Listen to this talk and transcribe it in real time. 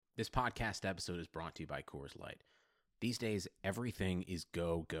This podcast episode is brought to you by Coors Light. These days, everything is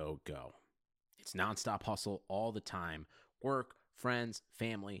go, go, go. It's nonstop hustle all the time. Work, friends,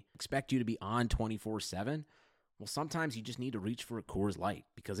 family expect you to be on 24/7. Well, sometimes you just need to reach for a Coors Light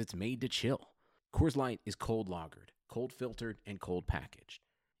because it's made to chill. Coors Light is cold lagered, cold filtered, and cold packaged.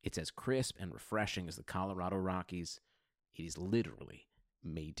 It's as crisp and refreshing as the Colorado Rockies. It is literally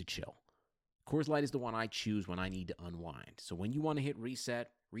made to chill. Coors Light is the one I choose when I need to unwind. So when you want to hit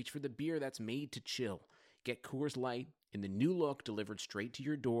reset, reach for the beer that's made to chill. Get Coors Light in the new look delivered straight to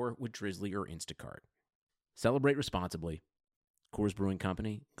your door with Drizzly or Instacart. Celebrate responsibly. Coors Brewing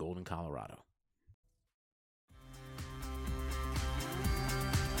Company, Golden, Colorado.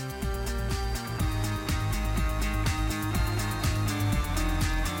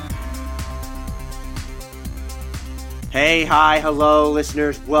 Hey, hi, hello,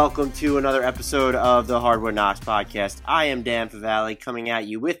 listeners. Welcome to another episode of the Hardwood Knocks podcast. I am Dan Favale coming at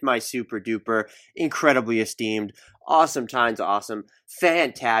you with my super duper, incredibly esteemed, awesome times awesome,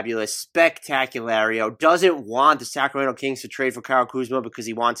 fantabulous, spectaculario, doesn't want the Sacramento Kings to trade for Kyle Kuzma because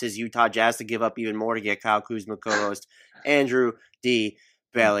he wants his Utah Jazz to give up even more to get Kyle Kuzma, co-host Andrew D.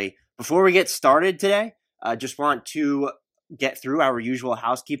 Bailey. Before we get started today, I just want to get through our usual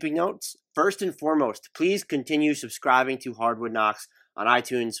housekeeping notes. First and foremost, please continue subscribing to Hardwood Knocks on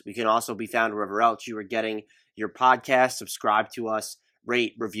iTunes. We can also be found wherever else you are getting your podcast. Subscribe to us,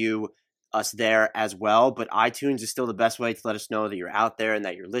 rate, review us there as well. But iTunes is still the best way to let us know that you're out there and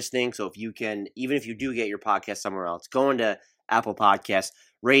that you're listening. So if you can, even if you do get your podcast somewhere else, go into Apple Podcasts,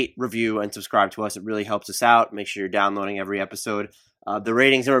 rate, review, and subscribe to us. It really helps us out. Make sure you're downloading every episode. The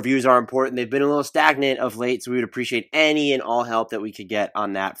ratings and reviews are important. They've been a little stagnant of late, so we would appreciate any and all help that we could get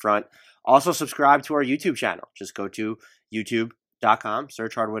on that front. Also, subscribe to our YouTube channel. Just go to youtube.com,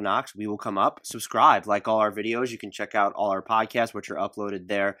 search Hardwood Knocks. We will come up. Subscribe. Like all our videos. You can check out all our podcasts, which are uploaded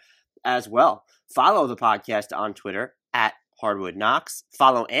there as well. Follow the podcast on Twitter at Hardwood Knocks.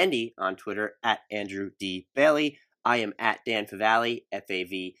 Follow Andy on Twitter at Andrew D. Bailey. I am at Dan Favale,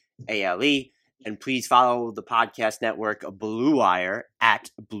 Favale. And please follow the podcast network of Blue Wire at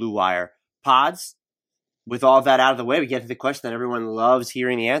Blue Wire Pods. With all of that out of the way, we get to the question that everyone loves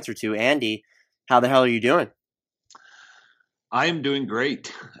hearing the answer to. Andy, how the hell are you doing? I am doing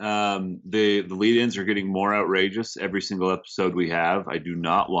great. The lead-ins are getting more outrageous every single episode we have. I do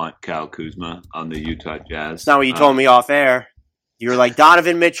not want Kyle Kuzma on the Utah Jazz. That's not what you told me off air. You were like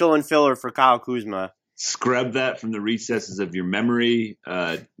Donovan Mitchell and filler for Kyle Kuzma. Scrub that from the recesses of your memory.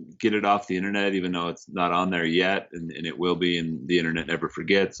 Get it off the internet, even though it's not on there yet, and it will be. And the internet never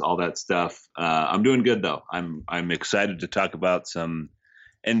forgets all that stuff. I'm doing good though. I'm excited to talk about some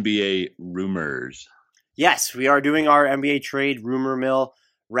NBA rumors. Yes, we are doing our NBA trade rumor mill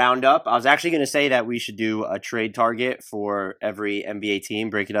roundup. I was actually going to say that we should do a trade target for every NBA team,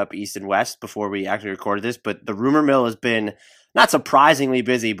 break it up East and West before we actually recorded this. But the rumor mill has been not surprisingly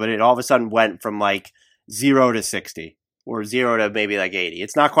busy, but it all of a sudden went from like 0 to 60 or 0 to maybe like 80.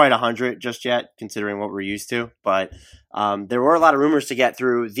 It's not quite 100 just yet, considering what we're used to. But there were a lot of rumors to get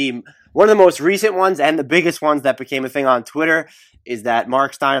through. One of the most recent ones and the biggest ones that became a thing on Twitter is that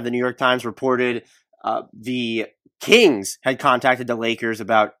Mark Stein of the New York Times reported the Kings had contacted the Lakers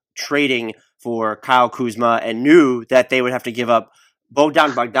about trading for Kyle Kuzma and knew that they would have to give up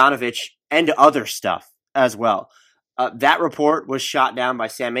Bogdan Bogdanovic and other stuff as well. That report was shot down by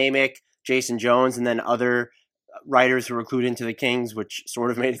Sam Amick, Jason Jones, and then other writers who were clued into the Kings, which sort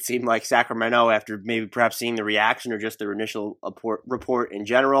of made it seem like Sacramento, after maybe perhaps seeing the reaction or just their initial report in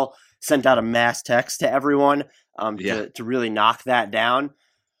general, sent out a mass text to everyone to really knock that down.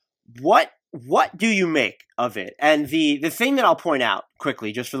 What do you make of it? And the thing that I'll point out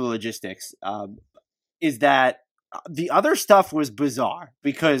quickly, just for the logistics, is that the other stuff was bizarre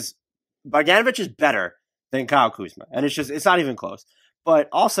because Bogdanovic is better than Kyle Kuzma, and it's not even close. But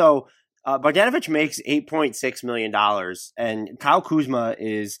also, Bogdanovic makes $8.6 million, and Kyle Kuzma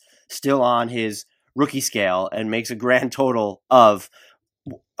is still on his rookie scale and makes a grand total of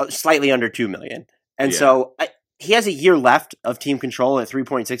slightly under $2 million. And so he has a year left of team control at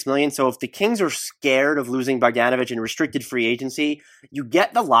 $3.6 million. So if the Kings are scared of losing Bogdanovic in restricted free agency, you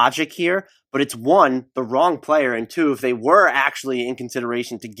get the logic here, but it's one, the wrong player, and two, if they were actually in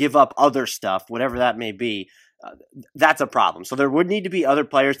consideration to give up other stuff, whatever that may be, that's a problem. So there would need to be other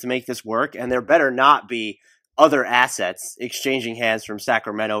players to make this work, and there better not be other assets exchanging hands from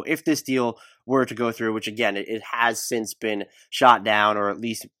Sacramento if this deal were to go through, which again, it has since been shot down, or at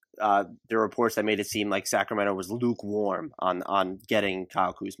least there are reports that made it seem like Sacramento was lukewarm on getting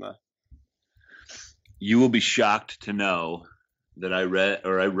Kyle Kuzma. You will be shocked to know that I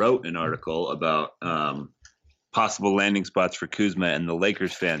wrote an article about possible landing spots for Kuzma, and the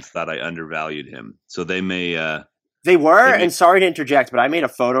Lakers fans thought I undervalued him. So they may. They were, and sorry to interject, but I made a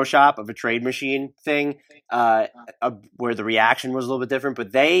Photoshop of a trade machine thing where the reaction was a little bit different.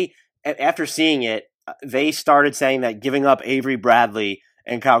 But they, after seeing it, they started saying that giving up Avery Bradley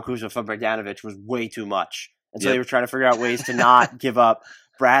and Kyle Kuzma for Bogdanovic was way too much. And so they were trying to figure out ways to not give up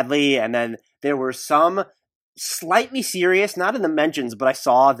Bradley. And then there were some slightly serious, not in the mentions, but I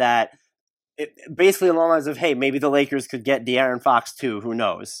saw that basically along the lines of, hey, maybe the Lakers could get De'Aaron Fox too. Who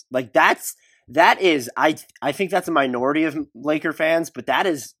knows? Like that is, I think that's a minority of Laker fans, but that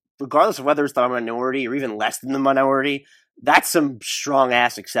is, regardless of whether it's the minority or even less than the minority, that's some strong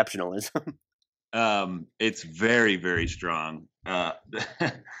ass exceptionalism. It's very, very strong.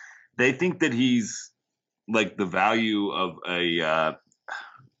 They think that he's like the value of a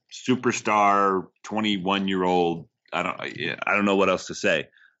superstar 21-year-old. I don't know what else to say.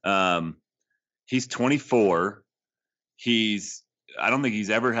 He's 24. I don't think he's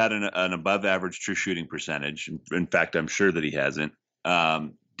ever had an above average true shooting percentage. In fact, I'm sure that he hasn't.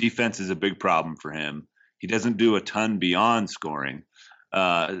 Defense is a big problem for him. He doesn't do a ton beyond scoring.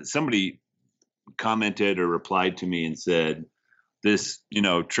 Somebody commented or replied to me and said, this,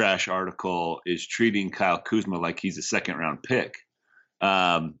 trash article is treating Kyle Kuzma like he's a second round pick.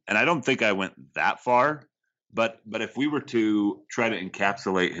 And I don't think I went that far, but if we were to try to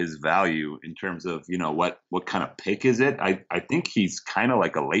encapsulate his value in terms of, what kind of pick is it? I think he's kind of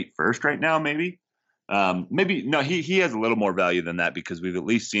like a late first right now, maybe. Maybe no, he has a little more value than that because we've at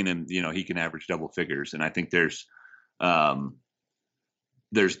least seen him, he can average double figures. And I think there's more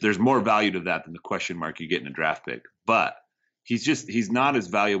value to that than the question mark you get in a draft pick, but he's not as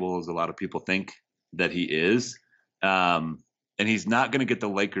valuable as a lot of people think that he is. And he's not going to get the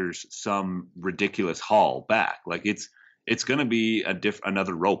Lakers some ridiculous haul back. Like it's going to be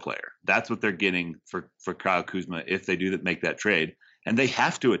another role player. That's what they're getting for Kyle Kuzma if they do make that trade. And they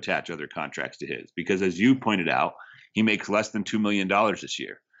have to attach other contracts to his because, as you pointed out, he makes less than $2 million this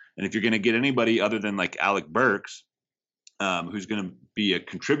year. And if you're going to get anybody other than like Alec Burks, who's going to be a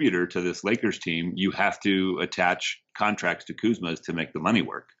contributor to this Lakers team, you have to attach contracts to Kuzma's to make the money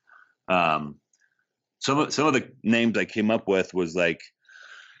work. Some of the names I came up with was like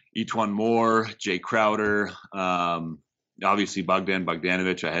Etuan Moore, Jay Crowder, obviously Bogdan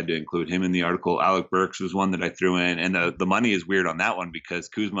Bogdanovic. I had to include him in the article. Alec Burks was one that I threw in, and the money is weird on that one because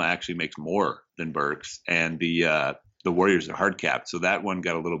Kuzma actually makes more than Burks, and the Warriors are hard capped, so that one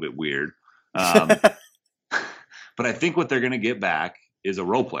got a little bit weird. But I think what they're going to get back is a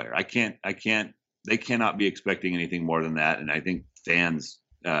role player. They cannot be expecting anything more than that, and I think fans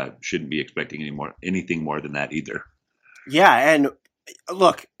shouldn't be expecting anything more than that either. Yeah, and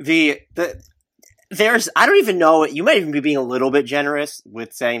look, there's I don't even know. You might even be being a little bit generous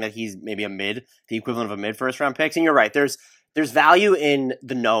with saying that he's maybe the equivalent of a mid first round pick. And you're right. There's value in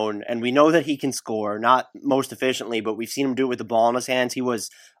the known, and we know that he can score, not most efficiently, but we've seen him do it with the ball in his hands. He was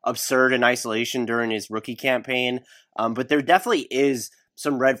absurd in isolation during his rookie campaign. But there definitely is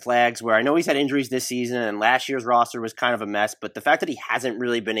some red flags where I know he's had injuries this season and last year's roster was kind of a mess, but the fact that he hasn't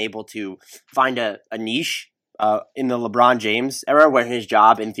really been able to find a niche in the LeBron James era where his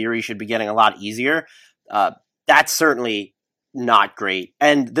job in theory should be getting a lot easier, that's certainly not great.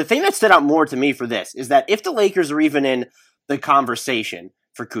 And the thing that stood out more to me for this is that if the Lakers are even in the conversation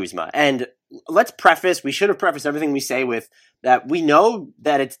for Kuzma, and we should have prefaced everything we say with that we know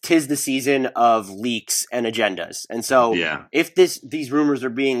that tis the season of leaks and agendas. And so if these rumors are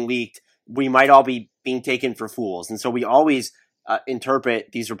being leaked, we might all be being taken for fools. And so we always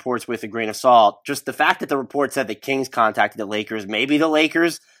interpret these reports with a grain of salt. Just the fact that the report said the Kings contacted the Lakers, maybe the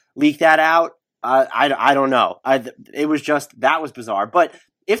Lakers leaked that out. I don't know. It was just, that was bizarre. But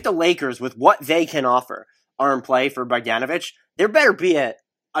if the Lakers, with what they can offer, are in play for Bogdanovic, there better be at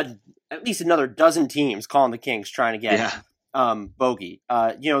least another dozen teams calling the Kings trying to get Bogey.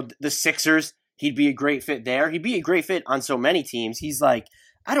 The Sixers, he'd be a great fit there. He'd be a great fit on so many teams. He's like,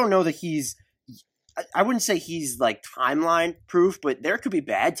 I don't know that I wouldn't say he's like timeline proof, but there could be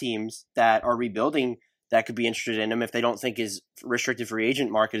bad teams that are rebuilding that could be interested in him if they don't think his restricted free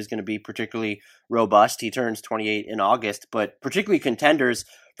agent market is going to be particularly robust. He turns 28 in August, but particularly contenders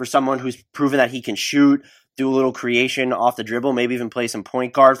for someone who's proven that he can shoot, do a little creation off the dribble, maybe even play some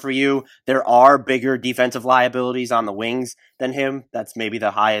point guard for you. There are bigger defensive liabilities on the wings than him. That's maybe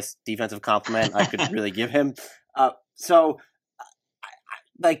the highest defensive compliment I could really give him.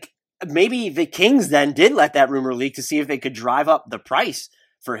 Maybe the Kings then did let that rumor leak to see if they could drive up the price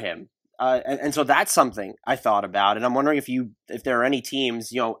for him. And so that's something I thought about. And I'm wondering if there are any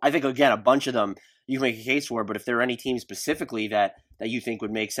teams, I think, again, a bunch of them, you can make a case for. But if there are any teams specifically that you think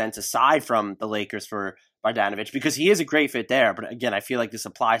would make sense aside from the Lakers for Bogdanovic, because he is a great fit there. But again, I feel like this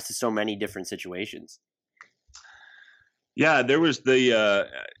applies to so many different situations. Yeah, there was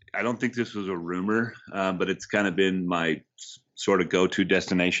I don't think this was a rumor, but it's kind of been my sort of go-to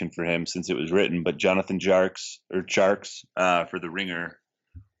destination for him since it was written. But Jonathan Tjarks for the Ringer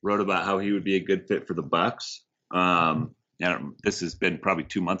wrote about how he would be a good fit for the Bucks. This has been probably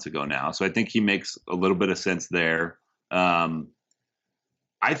 2 months ago now, so I think he makes a little bit of sense there.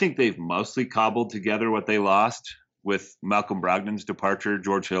 I think they've mostly cobbled together what they lost with Malcolm Brogdon's departure.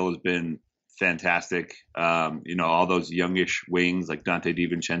 George Hill has been fantastic. All those youngish wings like Dante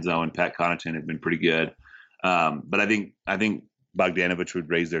DiVincenzo and Pat Connaughton have been pretty good. But I think Bogdanovic would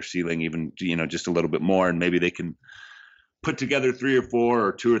raise their ceiling even, just a little bit more, and maybe they can put together 3 or 4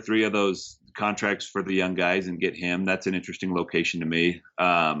 or 2 or 3 of those contracts for the young guys and get him. That's an interesting location to me.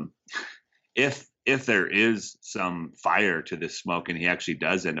 If there is some fire to this smoke and he actually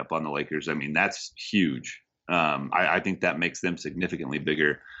does end up on the Lakers, I mean, that's huge. I think that makes them significantly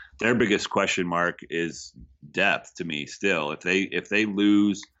bigger. Their biggest question mark is depth to me still. If they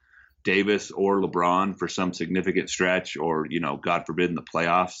lose Davis or LeBron for some significant stretch, or, God forbid in the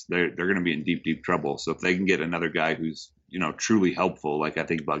playoffs, they're going to be in deep, deep trouble. So if they can get another guy who's, truly helpful, like I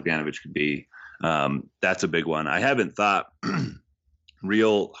think Bogdanovic could be, that's a big one. I haven't thought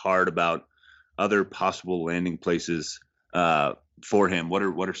real hard about other possible landing places for him. What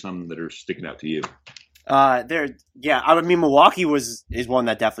are some that are sticking out to you? Milwaukee is one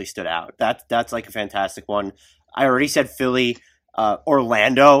that definitely stood out. That's like a fantastic one. I already said Philly.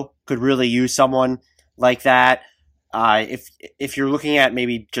 Orlando could really use someone like that. If you're looking at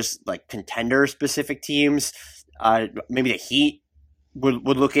maybe just like contender specific teams, maybe the Heat would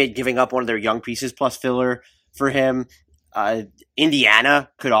look at giving up one of their young pieces plus filler for him. Indiana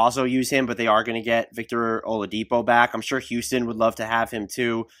could also use him, but they are going to get Victor Oladipo back. I'm sure Houston would love to have him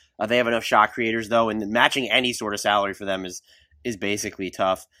too. They have enough shot creators though, and matching any sort of salary for them is basically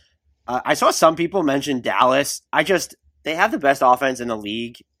tough. I saw some people mention Dallas. They have the best offense in the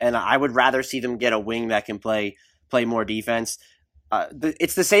league, and I would rather see them get a wing that can play more defense.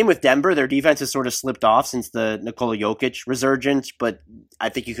 It's the same with Denver. Their defense has sort of slipped off since the Nikola Jokic resurgence, but I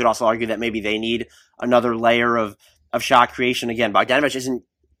think you could also argue that maybe they need another layer of shot creation. Again, Bogdanovic isn't,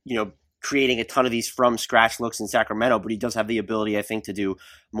 creating a ton of these from scratch looks in Sacramento, but he does have the ability, I think, to do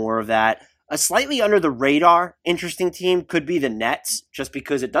more of that. A slightly under the radar interesting team could be the Nets, just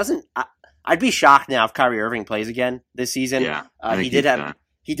because it doesn't. I'd be shocked now if Kyrie Irving plays again this season. Yeah, he did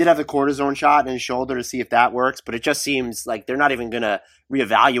have the cortisone shot in his shoulder to see if that works, but it just seems like they're not even going to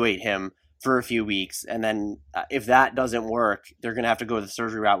reevaluate him for a few weeks. And then if that doesn't work, they're going to have to go the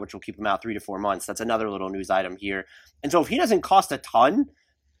surgery route, which will keep him out 3 to 4 months. That's another little news item here. And so if he doesn't cost a ton,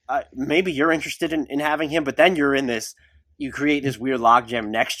 maybe you're interested in having him, but then you create this weird logjam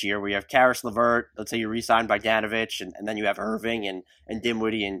next year where you have Karis LeVert, let's say you re-sign Bogdanovic, and then you have Irving and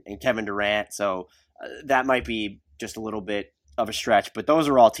Dinwiddie and Kevin Durant. So that might be just a little bit of a stretch, but those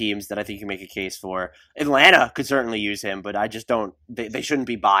are all teams that I think you can make a case for. Atlanta could certainly use him, but I just don't, they shouldn't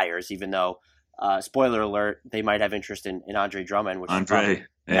be buyers, even though, spoiler alert, they might have interest in Andre Drummond.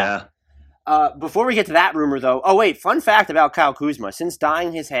 Yeah. Before we get to that rumor though, fun fact about Kyle Kuzma, since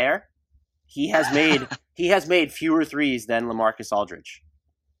dyeing his hair, he has made fewer threes than LaMarcus Aldridge,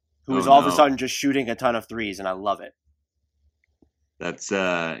 who is all of a sudden just shooting a ton of threes, and I love it. That's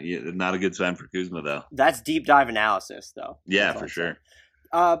not a good sign for Kuzma, though. That's deep dive analysis, though. Yeah, for sure.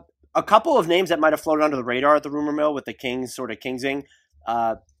 A couple of names that might have floated under the radar at the rumor mill with the Kings sort of kingsing.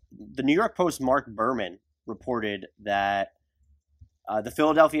 The New York Post Mark Berman reported that the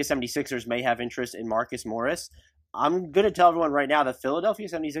Philadelphia 76ers may have interest in Marcus Morris. I'm going to tell everyone right now that Philadelphia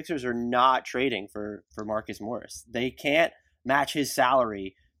 76ers are not trading for Marcus Morris. They can't match his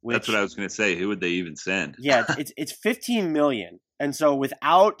salary. That's what I was going to say. Who would they even send? Yeah, it's $15 million. And so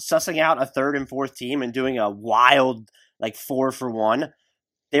without sussing out a third and fourth team and doing a wild 4-for-1,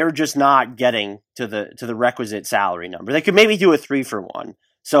 they're just not getting to the requisite salary number. They could maybe do a 3-for-1.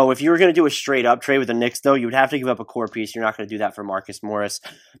 So if you were going to do a straight up trade with the Knicks, though, you would have to give up a core piece. You're not going to do that for Marcus Morris.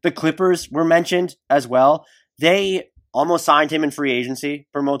 The Clippers were mentioned as well. They almost signed him in free agency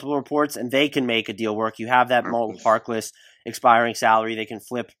per multiple reports, and they can make a deal work. You have that Mo Harkless expiring salary. They can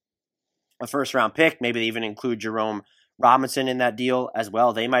flip a first-round pick. Maybe they even include Jerome Robinson in that deal as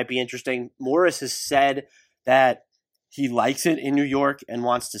well. They might be interesting. Morris has said that he likes it in New York and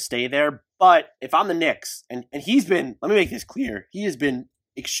wants to stay there. But if I'm the Knicks, and he's been, let me make this clear, he has been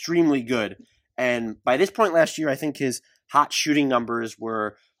extremely good. And by this point last year, I think his hot shooting numbers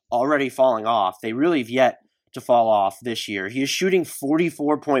were already falling off. They really have yet to fall off this year. He is shooting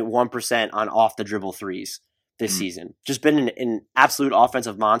 44.1% on off the dribble threes this season. Just been an absolute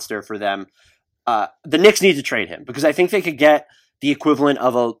offensive monster for them. The Knicks need to trade him because I think they could get the equivalent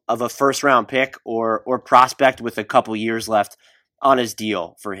of a first round pick or prospect with a couple years left on his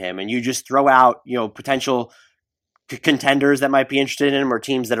deal for him. And you just throw out, potential contenders that might be interested in him or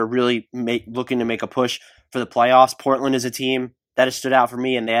teams that are really looking to make a push for the playoffs. Portland is a team that has stood out for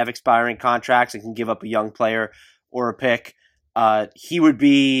me, and they have expiring contracts and can give up a young player or a pick. He would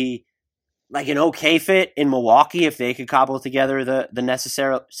be like an okay fit in Milwaukee if they could cobble together the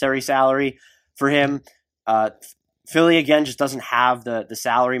necessary salary for him. Philly, again, just doesn't have the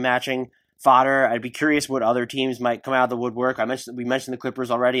salary matching fodder. I'd be curious what other teams might come out of the woodwork. We mentioned the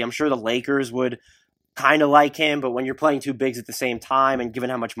Clippers already. I'm sure the Lakers would kind of like him, but when you're playing two bigs at the same time and given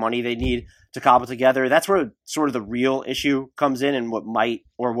how much money they need to cobble together, that's where sort of the real issue comes in and what might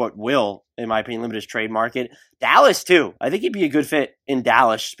or what will, in my opinion, limit his trade market. Dallas, too. I think he'd be a good fit in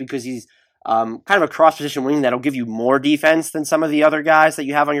Dallas because he's kind of a cross-position wing that'll give you more defense than some of the other guys that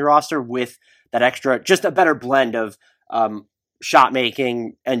you have on your roster with that extra, just a better blend of shot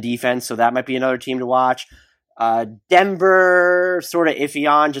making and defense. So that might be another team to watch. Denver, sort of iffy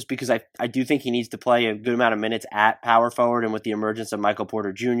on just because I do think he needs to play a good amount of minutes at power forward. And with the emergence of Michael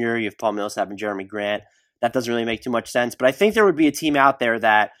Porter Jr., you have Paul Millsap and Jeremy Grant. That doesn't really make too much sense. But I think there would be a team out there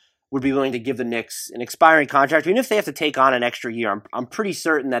that would be willing to give the Knicks an expiring contract. Even if they have to take on an extra year, I'm pretty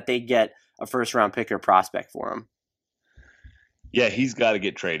certain that they'd get a first-round pick or prospect for him. Yeah, he's got to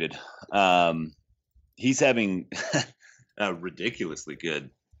get traded. He's having a ridiculously good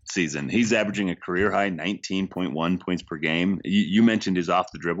season. He's averaging a career high 19.1 points per game. You mentioned his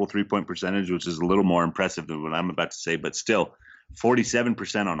off the dribble 3-point percentage, which is a little more impressive than what I'm about to say, but still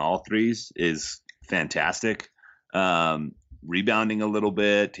 47% on all threes is fantastic. Rebounding a little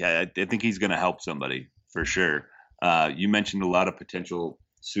bit. I think he's going to help somebody for sure. You mentioned a lot of potential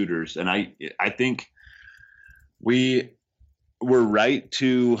suitors, and I think we were right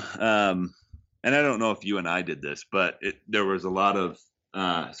to, and I don't know if you and I did this, but there was a lot of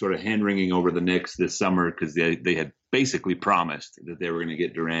sort of hand wringing over the Knicks this summer because they had basically promised that they were going to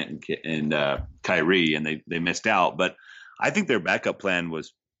get Durant and Kyrie, and they missed out. But I think their backup plan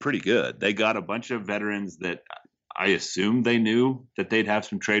was pretty good. They got a bunch of veterans that I assumed they knew that they'd have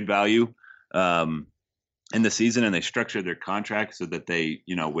some trade value in the season, and they structured their contract so that they,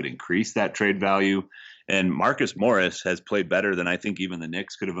 would increase that trade value. And Marcus Morris has played better than I think even the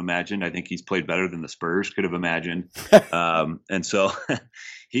Knicks could have imagined. I think he's played better than the Spurs could have imagined. And so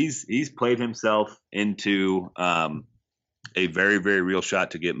he's played himself into a very, very real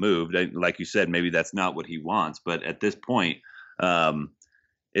shot to get moved. Like you said, maybe that's not what he wants, but at this point,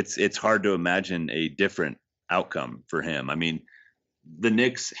 it's hard to imagine a different outcome for him. I mean, the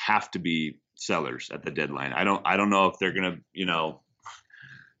Knicks have to be sellers at the deadline. I don't know if they're going to,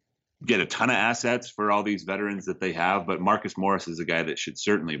 get a ton of assets for all these veterans that they have, but Marcus Morris is a guy that should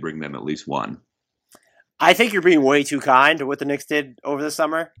certainly bring them at least one. I think you're being way too kind to what the Knicks did over the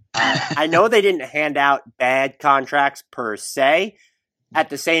summer. I know they didn't hand out bad contracts per se.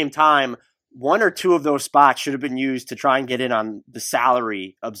 At the same time, one or two of those spots should have been used to try and get in on the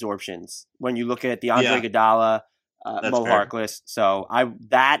salary absorptions when you look at the Andre Iguodala, Mo Harkless. So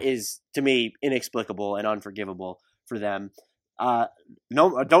that is, to me, inexplicable and unforgivable for them.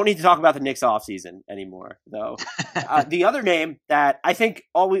 No, don't need to talk about the Knicks offseason anymore, though. The other name that I think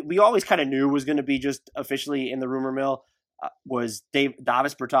we always kind of knew was going to be just officially in the rumor mill was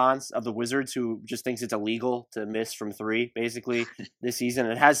Davis Bertans of the Wizards, who just thinks it's illegal to miss from three, basically, this season.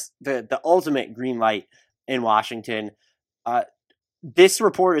 It has the ultimate green light in Washington. This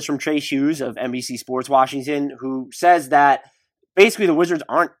report is from Trace Hughes of NBC Sports Washington, who says that basically the Wizards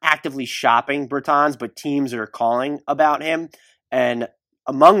aren't actively shopping Bertans, but teams are calling about him. And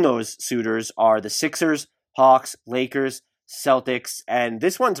among those suitors are the Sixers, Hawks, Lakers, Celtics, and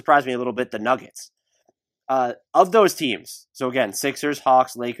this one surprised me a little bit, the Nuggets. Of those teams, so again, Sixers,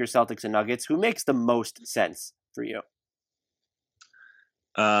 Hawks, Lakers, Celtics, and Nuggets, who makes the most sense for you?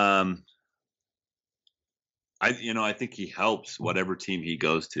 I think he helps whatever team he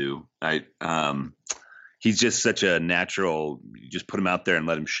goes to. He's just such a natural, you just put him out there and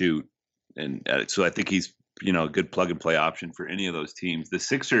let him shoot. And so I think he's, a good plug and play option for any of those teams. The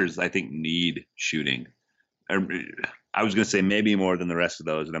Sixers, I think, need shooting. I was going to say maybe more than the rest of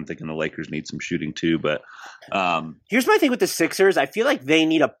those, and I'm thinking the Lakers need some shooting too. But here's my thing with the Sixers. I feel like they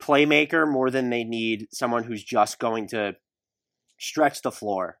need a playmaker more than they need someone who's just going to stretch the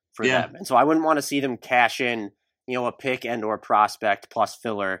floor for them. And so I wouldn't want to see them cash in, a pick and or prospect plus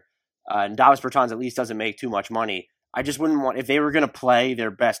filler. And Davis Bertans at least doesn't make too much money I just wouldn't want, if they were going to play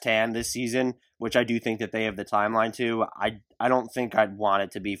their best hand this season, which I do think that they have the timeline to, I don't think I'd want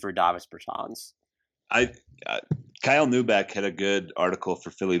it to be for Davis Bertans. Kyle Neubeck had a good article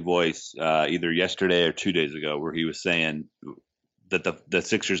for Philly Voice either yesterday or 2 days ago where he was saying that the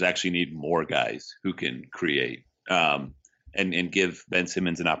Sixers actually need more guys who can create and give Ben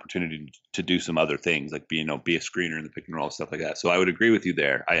Simmons an opportunity to do some other things, like be a screener in the pick and roll, stuff like that. So I would agree with you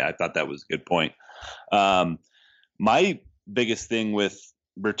there. I thought that was a good point. My biggest thing with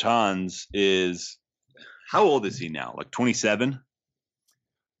Bertans is, how old is he now? Like 27?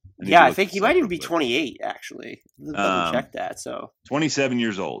 Yeah, I think he might even be 28, actually. Double check that. So 27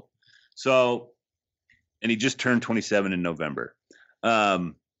 years old. So, and he just turned 27 in November.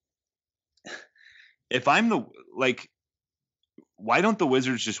 If I'm why don't the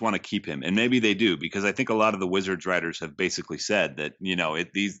Wizards just want to keep him? And maybe they do, because I think a lot of the Wizards writers have basically said that,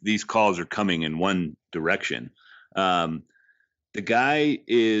 these calls are coming in one direction. The guy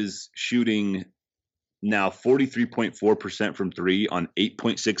is shooting now 43.4% from three on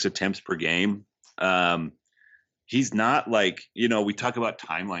 8.6 attempts per game. He's not we talk about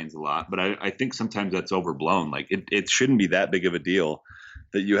timelines a lot, but I think sometimes that's overblown. Like it shouldn't be that big of a deal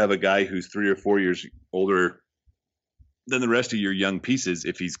that you have a guy who's 3 or 4 years older than the rest of your young pieces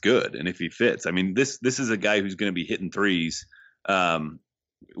if he's good and if he fits. I mean, this is a guy who's going to be hitting threes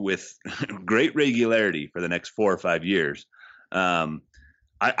with great regularity for the next 4 or 5 years.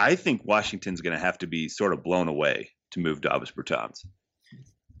 I think Washington's going to have to be sort of blown away to move Davis Bertans.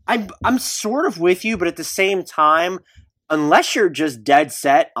 I'm sort of with you, but at the same time, unless you're just dead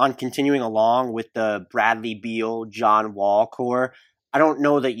set on continuing along with the Bradley Beal, John Wall core, I don't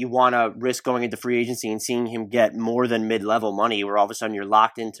know that you want to risk going into free agency and seeing him get more than mid-level money, where all of a sudden you're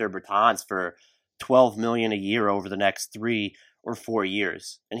locked into Bertans for $12 million a year over the next 3 or 4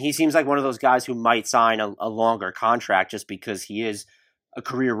 years. And he seems like one of those guys who might sign a longer contract just because he is a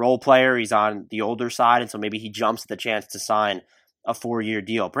career role player. He's on the older side, and so maybe he jumps at the chance to sign a 4-year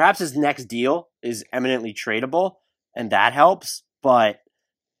deal. Perhaps his next deal is eminently tradable, and that helps. But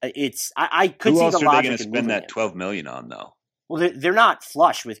I could see the logic. Who else are they going to spend that $12 million on, though? Well, they're not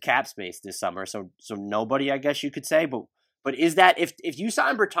flush with cap space this summer, so nobody, I guess you could say. But is that if you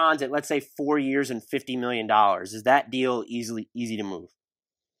sign Bertans at, let's say, 4 years and $50 million, is that deal easy to move?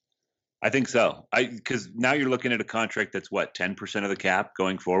 I think so. Because now you're looking at a contract that's 10% of the cap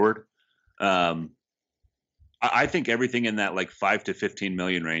going forward. I think everything in that 5 to 15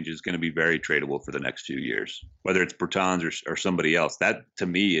 million range is going to be very tradable for the next few years, whether it's Bertans or somebody else. That to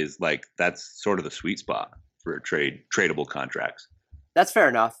me is that's sort of the sweet spot for tradable contracts. That's fair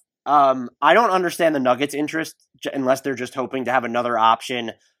enough. I don't understand the Nuggets' interest unless they're just hoping to have another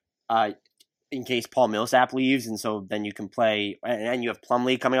option in case Paul Millsap leaves, and so then you can play, and you have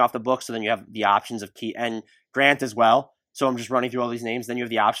Plumlee coming off the book, so then you have the options of and Grant as well. So I'm just running through all these names. Then you have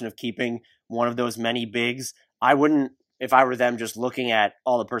the option of keeping one of those many bigs. I wouldn't, if I were them just looking at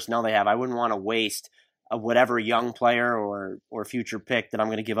all the personnel they have, I wouldn't want to waste whatever young player or future pick that I'm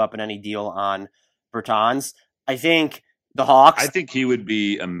going to give up in any deal on Bertans. I think the Hawks. I think he would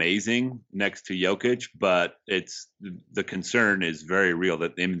be amazing next to Jokic, but the concern is very real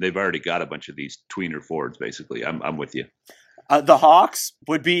that they've already got a bunch of these tweener forwards. Basically, I'm with you. The Hawks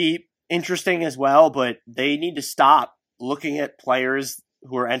would be interesting as well, but they need to stop looking at players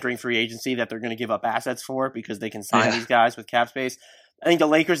who are entering free agency that they're going to give up assets for because they can sign these guys with cap space. I think the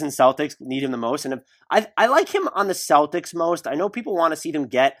Lakers and Celtics need him the most, and I like him on the Celtics most. I know people want to see them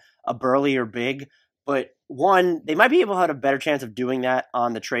get a burlier big, but one, they might be able to have a better chance of doing that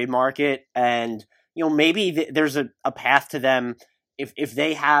on the trade market, and maybe there's a path to them if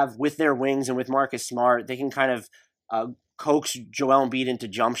they have, with their wings and with Marcus Smart, they can kind of coax Joel Embiid into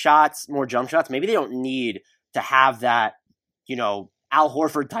more jump shots. Maybe they don't need to have that, Al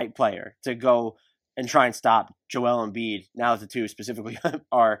Horford type player to go and try and stop Joel Embiid. Now that the two specifically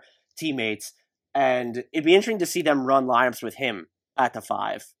are teammates, and it'd be interesting to see them run lineups with him at the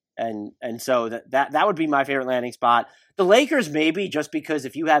 5. And so that would be my favorite landing spot. The Lakers, maybe, just because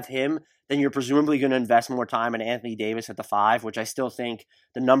if you have him, then you're presumably going to invest more time in Anthony Davis at the 5, which I still think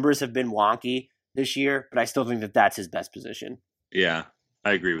the numbers have been wonky this year, but I still think that that's his best position. Yeah,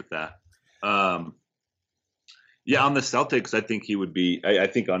 I agree with that. Yeah, on the Celtics, I think he would be. I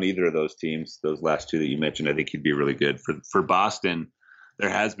think on either of those teams, those last two that you mentioned, I think he'd be really good. For Boston, there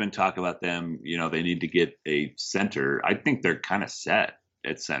has been talk about them. They need to get a center. I think they're kind of set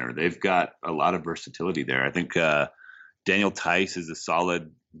at center. They've got a lot of versatility there. I think Daniel Tice is a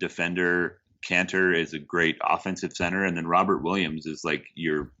solid defender. Cantor is a great offensive center, and then Robert Williams is like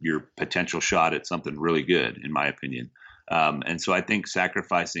your potential shot at something really good, in my opinion. And so I think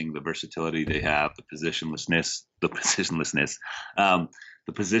sacrificing the versatility they have, the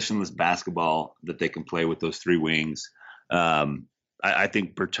positionless basketball that they can play with those three wings, I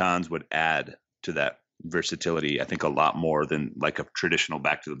think Bertans would add to that versatility, I think, a lot more than like a traditional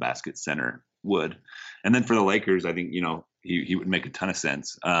back to the basket center would. And then for the Lakers, I think, he would make a ton of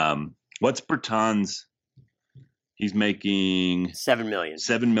sense. What's Bertans? He's making $7 million.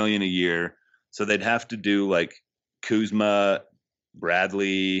 $7 million a year. So they'd have to do like Kuzma,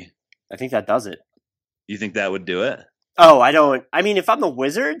 Bradley. I think that does it. You think that would do it? Oh, I mean, if I'm the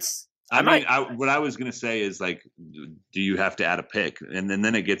Wizards, what I was going to say is, like, do you have to add a pick? And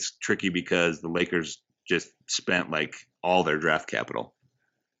then it gets tricky because the Lakers just spent like all their draft capital.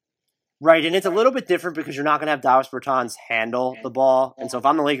 Right, and it's a little bit different because you're not going to have Davis Bertans handle the ball. And so if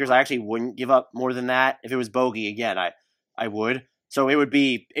I'm the Lakers, I actually wouldn't give up more than that. If it was Bogey, again, I would. So it would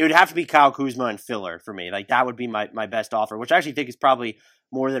have to be Kyle Kuzma and filler for me. Like, that would be my best offer, which I actually think is probably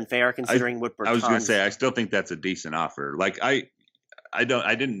more than fair considering what Bertans. I was going to say, I still think that's a decent offer. Like, I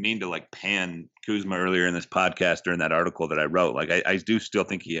didn't mean to like pan Kuzma earlier in this podcast during that article that I wrote. Like, I do still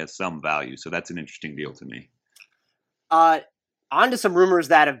think he has some value. So that's an interesting deal to me. On to some rumors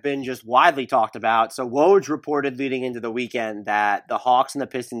that have been just widely talked about. So Woj reported leading into the weekend that the Hawks and the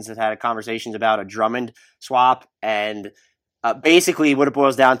Pistons have had conversations about a Drummond swap. And basically what it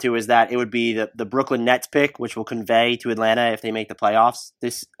boils down to is that it would be the Brooklyn Nets pick, which will convey to Atlanta if they make the playoffs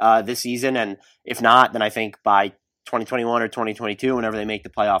this season. And if not, then I think by 2021 or 2022, whenever they make the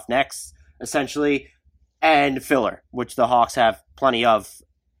playoff next, essentially, and filler, which the Hawks have plenty of.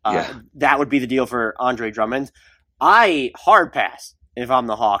 That would be the deal for Andre Drummond. I hard pass if I'm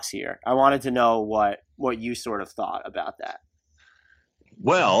the Hawks here. I wanted to know what you sort of thought about that.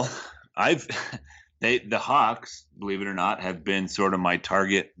 Well, the Hawks, believe it or not, have been sort of my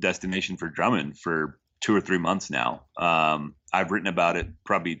target destination for Drummond for 2 or 3 months now. I've written about it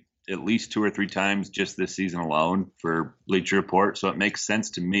probably at least 2 or 3 times just this season alone for Bleacher Report, so it makes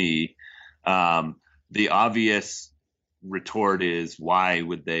sense to me. The obvious retort is, why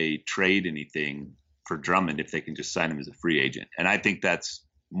would they trade anything for Drummond if they can just sign him as a free agent? And I think that's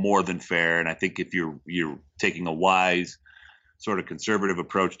more than fair. And I think if you're taking a wise sort of conservative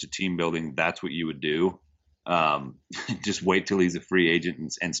approach to team building, that's what you would do. Just wait till he's a free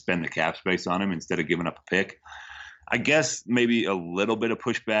agent and spend the cap space on him instead of giving up a pick. I guess maybe a little bit of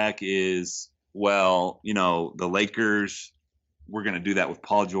pushback is, well, the Lakers were going to do that with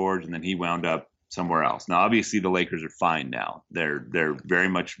Paul George, and then he wound up somewhere else. Now, obviously, the Lakers are fine now. They're very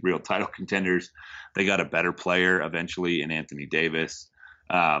much real title contenders. They got a better player eventually in Anthony Davis.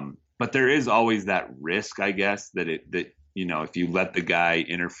 But there is always that risk, I guess, that if you let the guy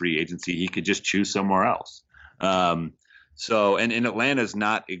enter free agency, he could just choose somewhere else. So Atlanta's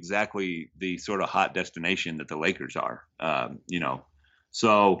not exactly the sort of hot destination that the Lakers are,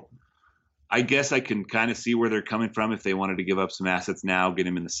 So I guess I can kind of see where they're coming from if they wanted to give up some assets now, get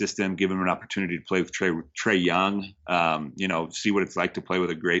him in the system, give him an opportunity to play with Trae Young, see what it's like to play with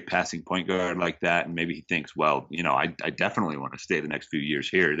a great passing point guard like that. And maybe he thinks, well, I definitely want to stay the next few years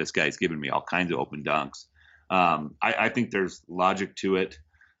here. This guy's giving me all kinds of open dunks. I think there's logic to it.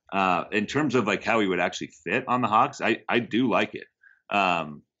 In terms of like how he would actually fit on the Hawks, I do like it.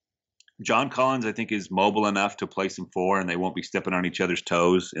 John Collins, I think, is mobile enough to play some 4, and they won't be stepping on each other's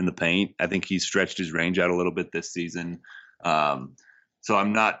toes in the paint. I think he's stretched his range out a little bit this season. So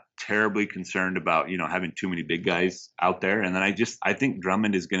I'm not terribly concerned about, having too many big guys out there. And then I think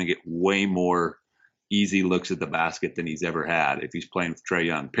Drummond is going to get way more easy looks at the basket than he's ever had if he's playing with Trae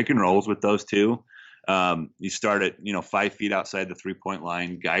Young. Pick and rolls with those two. You start at, 5 feet outside the 3-point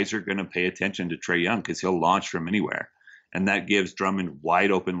line. Guys are going to pay attention to Trae Young because he'll launch from anywhere. And that gives Drummond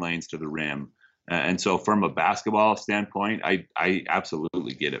wide open lanes to the rim. And so from a basketball standpoint, I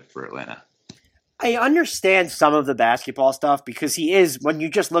absolutely get it for Atlanta. I understand some of the basketball stuff because he is, when you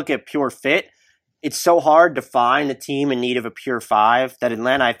just look at pure fit, it's so hard to find a team in need of a pure 5 that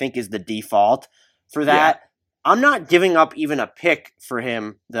Atlanta, I think, is the default for that. Yeah. I'm not giving up even a pick for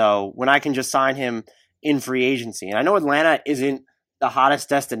him, though, when I can just sign him in free agency. And I know Atlanta isn't the hottest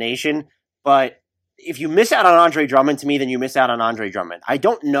destination, but if you miss out on Andre Drummond, to me, then you miss out on Andre Drummond. I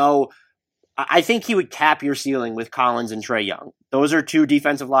don't know. I think he would cap your ceiling with Collins and Trae Young. Those are 2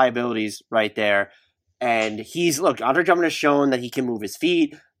 defensive liabilities right there. And Andre Drummond has shown that he can move his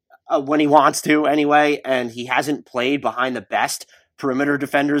feet when he wants to anyway. And he hasn't played behind the best perimeter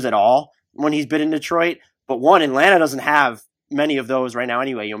defenders at all when he's been in Detroit. But Atlanta doesn't have many of those right now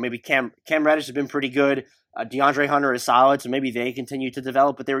anyway. Maybe Cam Reddish has been pretty good. DeAndre Hunter is solid, so maybe they continue to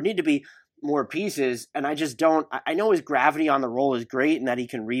develop. But there would need to be more pieces, and I just don't. I know his gravity on the roll is great and that he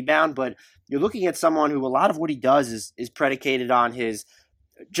can rebound, but you're looking at someone who a lot of what he does is predicated on his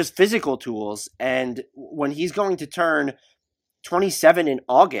just physical tools. And when he's going to turn 27 in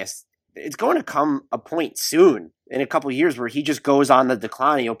August, it's going to come a point soon in a couple of years where he just goes on the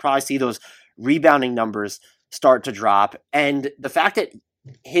decline. You'll probably see those rebounding numbers start to drop. And the fact that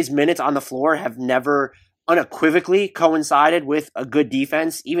his minutes on the floor have never unequivocally coincided with a good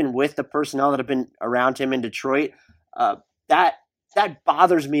defense, even with the personnel that have been around him in Detroit, that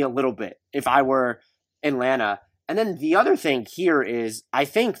bothers me a little bit if I were Atlanta. And then the other thing here is I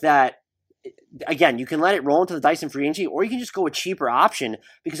think that, again, you can let it roll into the Dyson free agency, or you can just go a cheaper option,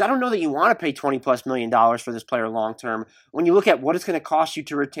 because I don't know that you want to pay $20+ million for this player long term when you look at what it's going to cost you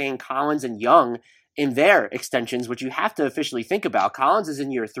to retain Collins and Young in their extensions, which you have to officially think about. Collins is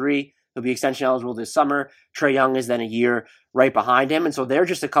in year 3. He'll be extension eligible this summer. Trae Young is then a year right behind him. And so they're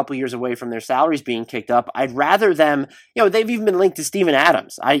just a couple years away from their salaries being kicked up. I'd rather them, they've even been linked to Steven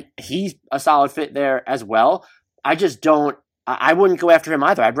Adams. He's a solid fit there as well. I just don't, I wouldn't go after him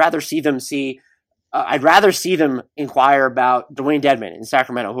either. I'd rather see them inquire about Dwayne Dedmon in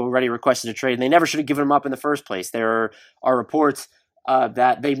Sacramento, who already requested a trade, and they never should have given him up in the first place. There are reports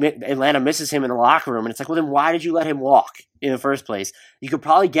that Atlanta misses him in the locker room, and it's like, well, then why did you let him walk in the first place? You could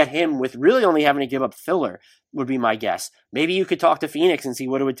probably get him with really only having to give up filler, would be my guess. Maybe you could talk to Phoenix and see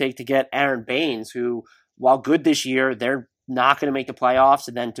what it would take to get Aaron Baines, who, while good this year, they're not going to make the playoffs,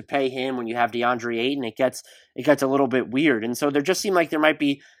 and then to pay him when you have DeAndre Ayton, it gets a little bit weird. And so there just seemed like there might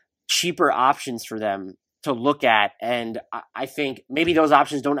be cheaper options for them to look at, and I think maybe those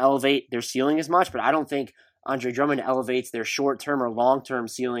options don't elevate their ceiling as much, but I don't think Andre Drummond elevates their short-term or long-term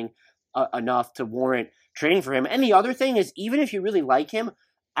ceiling enough to warrant trading for him. And the other thing is, even if you really like him,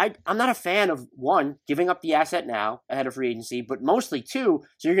 I'm not a fan of, one, giving up the asset now ahead of free agency, but mostly, two,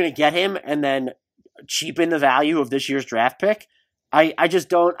 so you're going to get him and then cheapen the value of this year's draft pick. I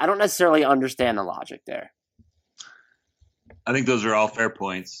don't necessarily understand the logic there. I think those are all fair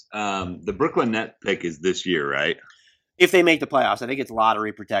points. The Brooklyn Net pick is this year, right? If they make the playoffs, I think it's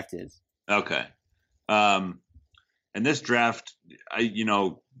lottery protected. Okay. And this draft,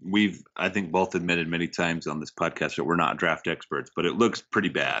 we've, I think, both admitted many times on this podcast that we're not draft experts, but it looks pretty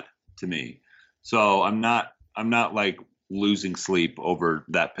bad to me. So I'm not like losing sleep over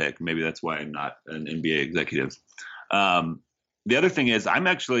that pick. Maybe that's why I'm not an NBA executive. The other thing is, I'm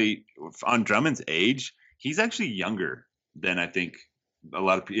actually, on Drummond's age, he's actually younger than I think a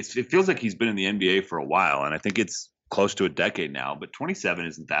lot of people. It feels like he's been in the NBA for a while, and I think it's close to a decade now, but 27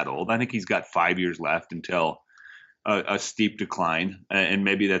 isn't that old. I think he's got 5 years left until a steep decline, and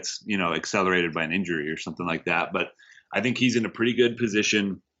maybe that's, accelerated by an injury or something like that. But I think he's in a pretty good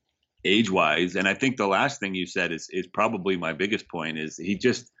position age-wise. And I think the last thing you said is probably my biggest point, is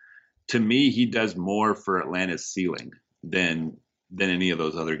to me, he does more for Atlanta's ceiling than any of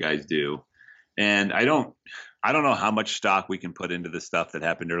those other guys do. And I don't know how much stock we can put into the stuff that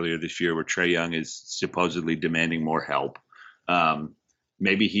happened earlier this year where Trae Young is supposedly demanding more help.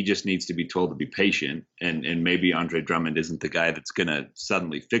 Maybe he just needs to be told to be patient, and maybe Andre Drummond isn't the guy that's going to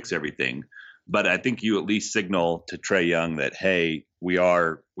suddenly fix everything. But I think you at least signal to Trae Young that, hey, we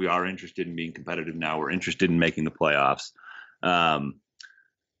are interested in being competitive now. We're interested in making the playoffs. I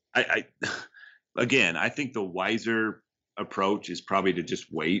think the wiser approach is probably to just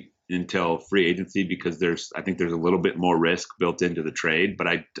wait until free agency, because I think there's a little bit more risk built into the trade, but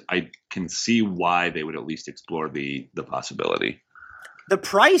I can see why they would at least explore the possibility. The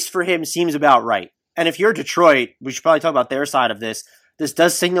price for him seems about right. And if you're Detroit, we should probably talk about their side of this. This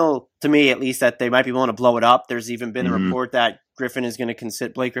does signal to me, at least, that they might be willing to blow it up. There's even been a report that Blake Griffin's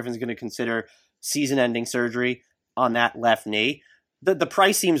going to consider season-ending surgery on that left knee. The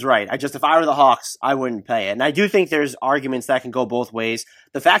price seems right. If I were the Hawks, I wouldn't pay it. And I do think there's arguments that can go both ways.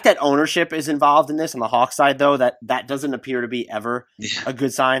 The fact that ownership is involved in this on the Hawks side, though, that doesn't appear to be ever a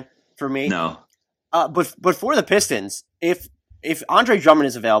good sign for me. No. But for the Pistons, if Andre Drummond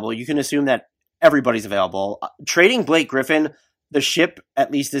is available, you can assume that everybody's available. Trading Blake Griffin, the ship,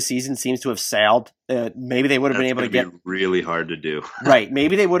 at least this season, seems to have sailed. Maybe they would have been able to get really hard to do. Right.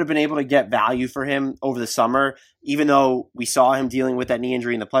 Maybe they would have been able to get value for him over the summer, even though we saw him dealing with that knee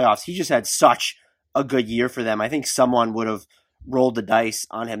injury in the playoffs. He just had such a good year for them. I think someone would have rolled the dice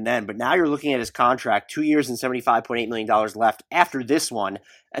on him then. But now you're looking at his contract, 2 years and $75.8 million left after this one,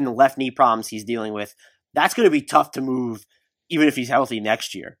 and the left knee problems he's dealing with. That's going to be tough to move, even if he's healthy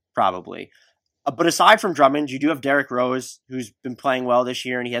next year, probably. But aside from Drummond, you do have Derrick Rose, who's been playing well this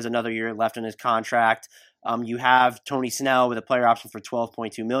year, and he has another year left in his contract. You have Tony Snell with a player option for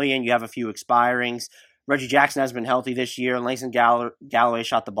 $12.2 million. You have a few expirings. Reggie Jackson has been healthy this year. Langston Galloway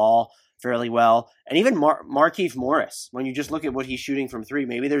shot the ball fairly well. And even Markieff Morris, when you just look at what he's shooting from three,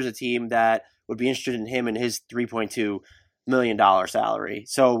 maybe there's a team that would be interested in him and his $3.2 million salary.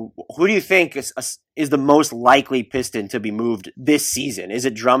 So who do you think is the most likely Piston to be moved this season? Is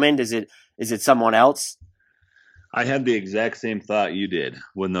it Drummond? Is it someone else? I had the exact same thought you did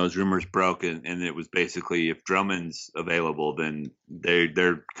when those rumors broke, and it was basically if Drummond's available, then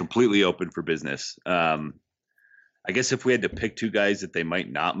they're completely open for business. I guess if we had to pick two guys that they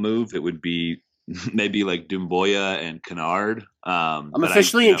might not move, it would be maybe like Doumbouya and Kennard. I'm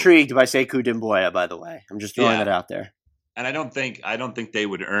officially intrigued by Sekou Doumbouya, by the way. I'm just throwing that out there. And I don't think they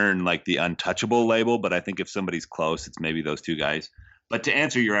would earn like the untouchable label, but I think if somebody's close, it's maybe those two guys. But to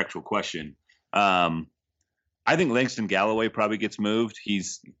answer your actual question, I think Langston Galloway probably gets moved.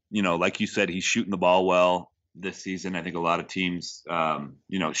 He's, like you said, he's shooting the ball well this season. I think a lot of teams,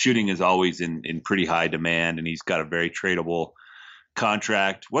 shooting is always in pretty high demand, and he's got a very tradable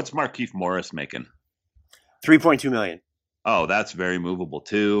contract. What's Markieff Morris making? $3.2 million. Oh, that's very movable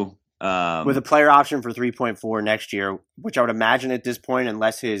too. With a player option for 3.4 next year, which I would imagine at this point,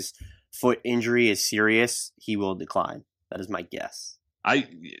 unless his foot injury is serious, he will decline. That is my guess.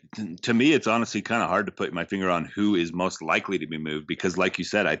 To me, it's honestly kind of hard to put my finger on who is most likely to be moved because, like you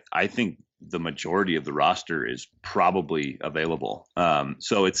said, I think the majority of the roster is probably available.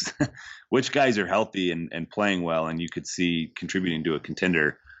 So it's which guys are healthy and playing well, and you could see contributing to a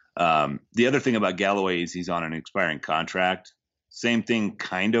contender. The other thing about Galloway is he's on an expiring contract. Same thing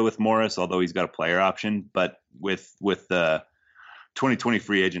kind of with Morris, although he's got a player option. But with the 2020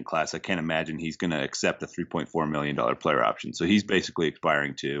 free agent class, I can't imagine he's going to accept a $3.4 million player option. So he's basically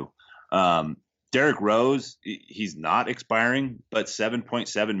expiring too. Derrick Rose, he's not expiring, but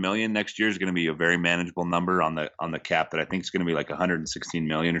 $7.7 million next year is going to be a very manageable number on the cap that I think is going to be like $116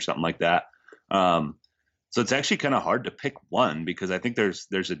 million or something like that. So it's actually kind of hard to pick one because I think there's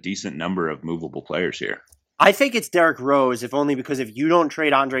a decent number of movable players here. I think it's Derrick Rose, if only because if you don't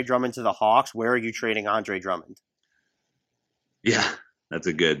trade Andre Drummond to the Hawks, where are you trading Andre Drummond? Yeah, that's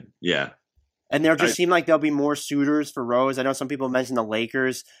a good, yeah. And there just seem like there'll be more suitors for Rose. I know some people mentioned the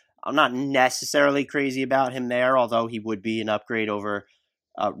Lakers. I'm not necessarily crazy about him there, although he would be an upgrade over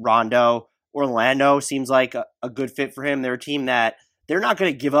Rondo. Orlando seems like a good fit for him. They're a team that they're not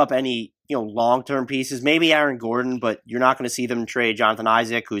going to give up any long-term pieces. Maybe Aaron Gordon, but you're not going to see them trade Jonathan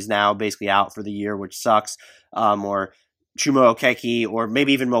Isaac, who's now basically out for the year, which sucks, or Chuma Okeke, or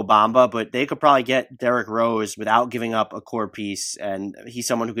maybe even Mo Bamba, but they could probably get Derrick Rose without giving up a core piece, and he's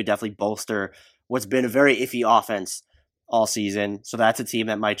someone who could definitely bolster what's been a very iffy offense all season. So that's a team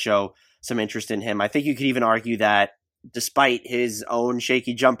that might show some interest in him. I think you could even argue that despite his own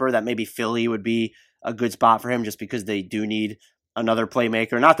shaky jumper, that maybe Philly would be a good spot for him just because they do need another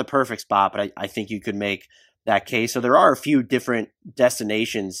playmaker. Not the perfect spot, but I think you could make that case. So there are a few different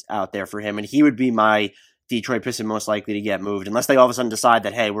destinations out there for him, and he would be my Detroit Piston most likely to get moved, unless they all of a sudden decide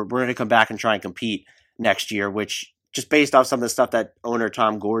that, hey, we're going to come back and try and compete next year, which just based off some of the stuff that owner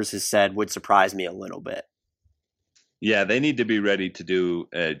Tom Gores has said would surprise me a little bit. Yeah, they need to be ready to do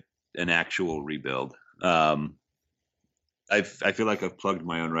an actual rebuild. I feel like I've plugged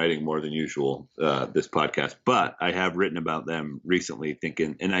my own writing more than usual this podcast, but I have written about them recently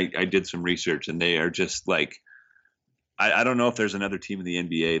thinking, and I did some research, and they are just like, I don't know if there's another team in the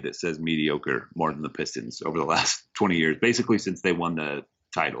NBA that says mediocre more than the Pistons over the last 20 years, basically since they won the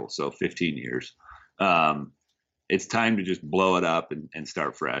title, so 15 years. It's time to just blow it up and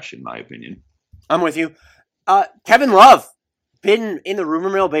start fresh, in my opinion. I'm with you. Kevin Love, been in the rumor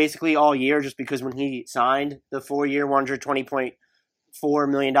mill basically all year just because when he signed the 4-year, $120.4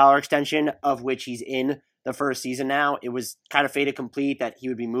 million extension, of which he's in the first season now, it was kind of fait accompli that he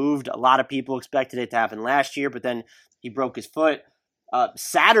would be moved. A lot of people expected it to happen last year, but then he broke his foot.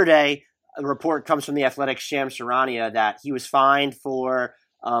 Saturday, a report comes from the Athletic's Shams Charania that he was fined for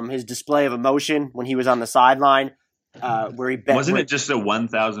his display of emotion when he was on the sideline. Where he bet wasn't it just a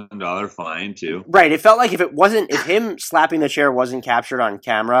 $1,000 fine too? Right. It felt like if him slapping the chair wasn't captured on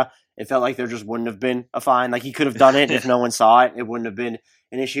camera, it felt like there just wouldn't have been a fine. Like he could have done it if no one saw it. It wouldn't have been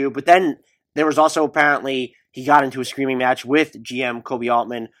an issue. But then there was also apparently he got into a screaming match with GM Kobe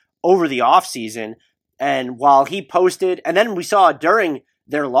Altman over the offseason. And while he posted, and then we saw during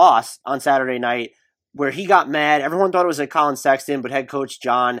their loss on Saturday night where he got mad. Everyone thought it was a Colin Sexton, but head coach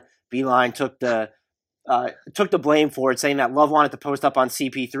John Beilein took the blame for it, saying that Love wanted to post up on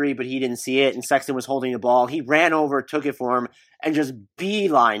CP3, but he didn't see it, and Sexton was holding the ball. He ran over, took it for him, and just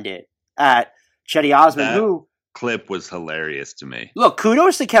beelined it at Cedi Osman, who... clip was hilarious to me. Look,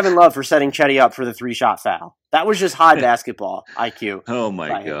 kudos to Kevin Love for setting Cedi up for the 3-shot foul. That was just high basketball IQ. Oh,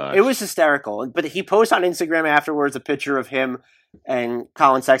 my God. It was hysterical. But he posted on Instagram afterwards a picture of him and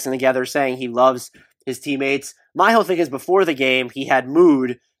Colin Sexton together saying he loves his teammates. My whole thing is before the game, he had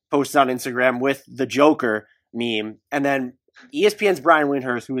Mood posted on Instagram with the Joker meme. And then ESPN's Brian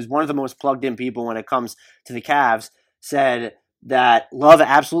Windhorst, who is one of the most plugged in people when it comes to the Cavs, said that Love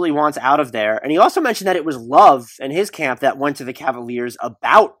absolutely wants out of there. And he also mentioned that it was Love and his camp that went to the Cavaliers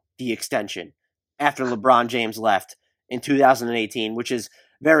about the extension after LeBron James left in 2018, which is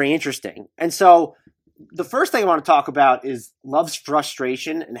very interesting. And so the first thing I want to talk about is Love's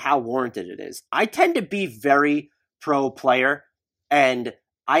frustration and how warranted it is. I tend to be very pro player, and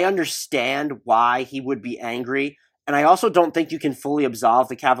I understand why he would be angry. And I also don't think you can fully absolve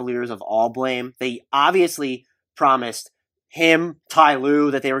the Cavaliers of all blame. They obviously promised him, Ty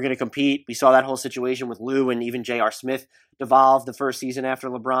Lue, that they were going to compete. We saw that whole situation with Lue and even J.R. Smith devolve the first season after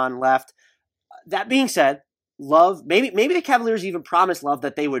LeBron left. That being said, Love, maybe the Cavaliers even promised Love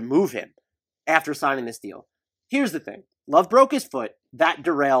that they would move him after signing this deal. Here's the thing. Love broke his foot. That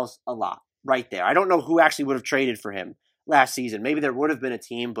derails a lot right there. I don't know who actually would have traded for him last season. Maybe there would have been a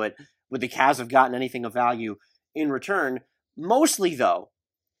team, but would the Cavs have gotten anything of value in return? Mostly, though,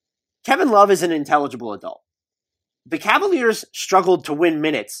 Kevin Love is an intelligible adult. The Cavaliers struggled to win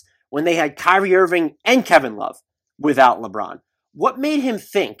minutes when they had Kyrie Irving and Kevin Love without LeBron. What made him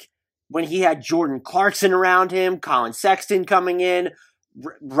think when he had Jordan Clarkson around him, Colin Sexton coming in,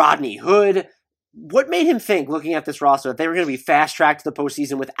 Rodney Hood? What made him think, looking at this roster, that they were going to be fast-tracked to the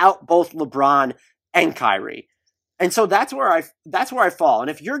postseason without both LeBron and Kyrie? And so that's where I fall.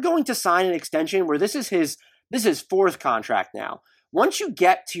 And if you're going to sign an extension where this is his fourth contract now, once you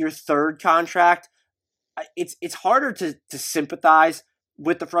get to your third contract, it's harder to sympathize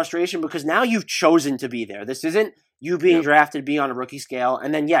with the frustration because now you've chosen to be there. This isn't you being drafted to be on a rookie scale.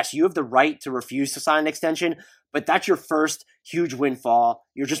 And then, yes, you have the right to refuse to sign an extension, but that's your first huge windfall.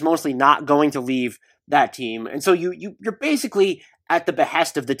 You're just mostly not going to leave that team. And so you're basically at the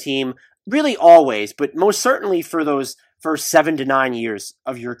behest of the team, really always, but most certainly for those first 7 to 9 years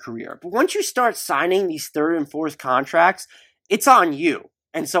of your career. But once you start signing these third and fourth contracts, it's on you.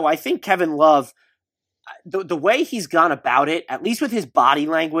 And so I think Kevin Love, the way he's gone about it, at least with his body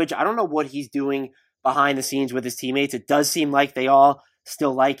language, I don't know what he's doing behind the scenes with his teammates. It does seem like they all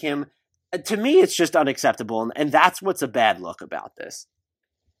still like him. To me, it's just unacceptable, and that's what's a bad look about this.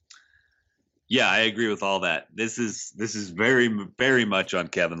 Yeah, I agree with all that. This is very, very much on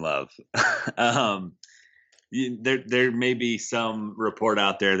Kevin Love. There may be some report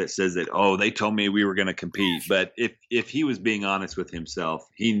out there that says that, they told me we were going to compete. But if he was being honest with himself,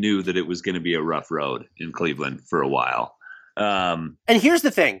 he knew that it was going to be a rough road in Cleveland for a while. And here's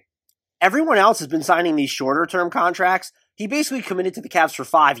the thing. Everyone else has been signing these shorter term contracts. He basically committed to the Cavs for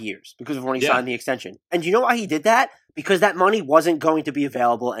 5 years because of when he signed the extension. And you know why he did that? Because that money wasn't going to be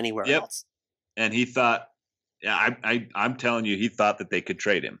available anywhere else. And he thought, I'm telling you, he thought that they could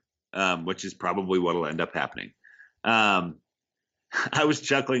trade him. Which is probably what will end up happening. I was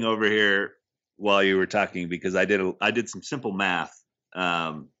chuckling over here while you were talking because I did some simple math.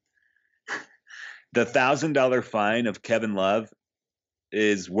 The $1,000 fine of Kevin Love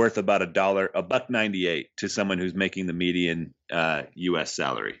is worth about $1.98 to someone who's making the median U.S.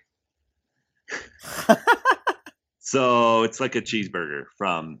 salary. So it's like a cheeseburger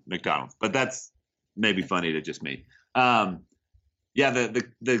from McDonald's, but that's maybe funny to just me. Yeah,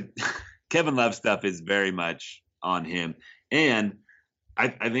 the Kevin Love stuff is very much on him. And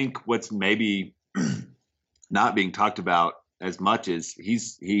I think what's maybe not being talked about as much is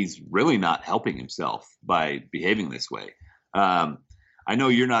he's really not helping himself by behaving this way. I know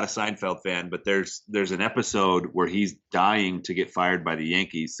you're not a Seinfeld fan, but there's an episode where he's dying to get fired by the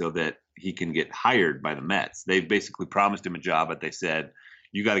Yankees so that he can get hired by the Mets. They basically promised him a job, but they said,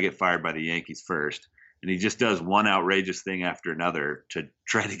 you got to get fired by the Yankees first. And he just does one outrageous thing after another to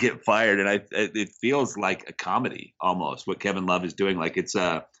try to get fired. And it feels like a comedy almost, what Kevin Love is doing. Like it's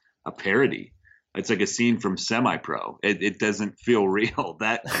a parody. It's like a scene from Semi-Pro. It doesn't feel real.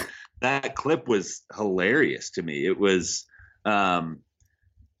 That clip was hilarious to me. It was, I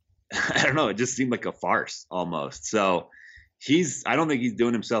don't know, it just seemed like a farce almost. So I don't think he's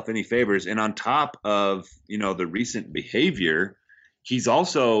doing himself any favors. And on top of, the recent behavior, he's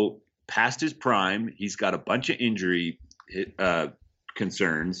also past his prime. He's got a bunch of injury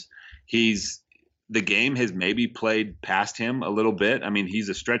concerns. The game has maybe played past him a little bit. I mean, he's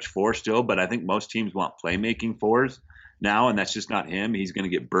a stretch four still, but I think most teams want playmaking fours now, and that's just not him. He's going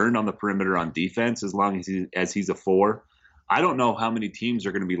to get burned on the perimeter on defense as long as he's a four. I don't know how many teams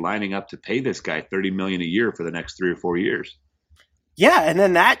are going to be lining up to pay this guy $30 million a year for the next 3 or 4 years. Yeah, and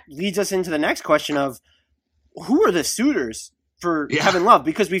then that leads us into the next question of who are the suitors for Kevin Love?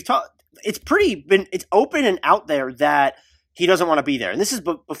 Because we've talked, it's open and out there that he doesn't want to be there. And this is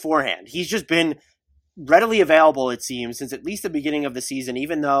beforehand. He's just been readily available, it seems, since at least the beginning of the season,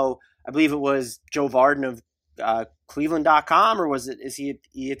 even though I believe it was Joe Varden of Cleveland.com, or is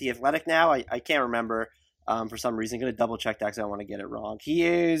he at The Athletic now? I can't remember for some reason. I'm going to double check that because I don't want to get it wrong. He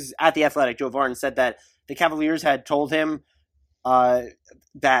is at The Athletic. Joe Varden said that the Cavaliers had told him that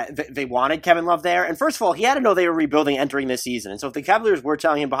they wanted Kevin Love there. And first of all, he had to know they were rebuilding entering this season. And so if the Cavaliers were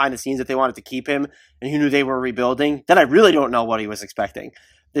telling him behind the scenes that they wanted to keep him and he knew they were rebuilding, then I really don't know what he was expecting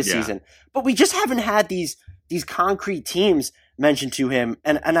this season. But we just haven't had these concrete teams mentioned to him.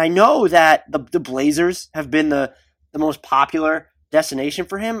 And I know that the Blazers have been the most popular destination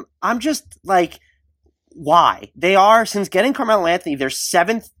for him. I'm just like, why? They are, since getting Carmelo Anthony, they're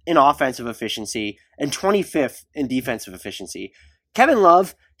 7th in offensive efficiency and 25th in defensive efficiency. Kevin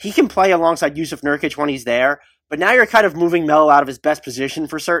Love, he can play alongside Yusuf Nurkic when he's there, but now you're kind of moving Melo out of his best position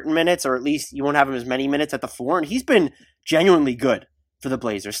for certain minutes, or at least you won't have him as many minutes at the 4, and he's been genuinely good for the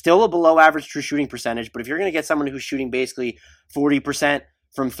Blazers. Still a below average true shooting percentage, but if you're going to get someone who's shooting basically 40%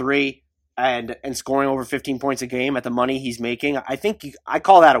 from 3 and scoring over 15 points a game at the money he's making, I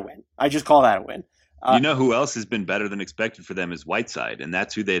call that a win. I just call that a win. You know who else has been better than expected for them is Whiteside, and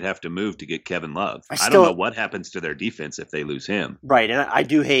that's who they'd have to move to get Kevin Love. I don't know what happens to their defense if they lose him. Right, and I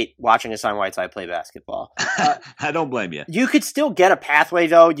do hate watching Hassan Whiteside play basketball. I don't blame you. You could still get a pathway,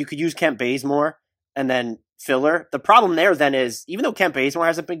 though. You could use Kent Bazemore and then filler. The problem there then is, even though Kent Bazemore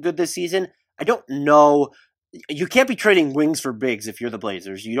hasn't been good this season, I don't know. You can't be trading wings for bigs if you're the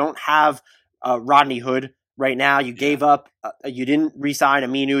Blazers. You don't have Rodney Hood right now. You gave up, you didn't re-sign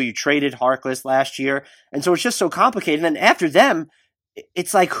Aminu, you traded Harkless last year. And so it's just so complicated. And then after them,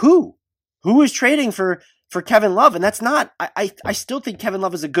 it's like, who is trading for Kevin Love? And that's not, I still think Kevin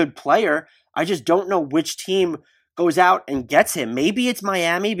Love is a good player. I just don't know which team goes out and gets him. Maybe it's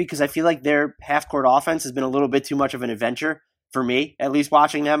Miami, because I feel like their half-court offense has been a little bit too much of an adventure for me, at least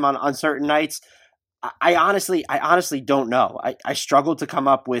watching them on certain nights. I honestly don't know. I struggle to come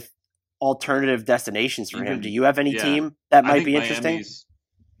up with alternative destinations for him. Do you have any team that might be interesting?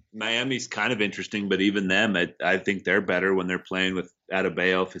 Miami's kind of interesting, but even them, I think they're better when they're playing with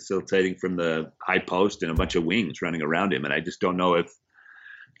Adebayo facilitating from the high post and a bunch of wings running around him. And I just don't know if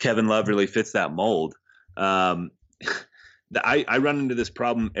Kevin Love really fits that mold. I run into this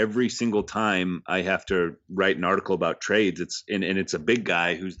problem every single time I have to write an article about trades. And it's a big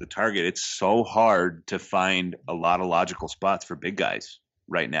guy who's the target. It's so hard to find a lot of logical spots for big guys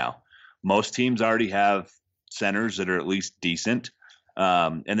right now. Most teams already have centers that are at least decent.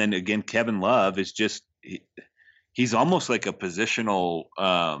 And then again, Kevin Love is just, he's almost like a positional,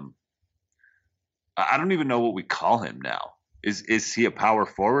 I don't even know what we call him now. Is he a power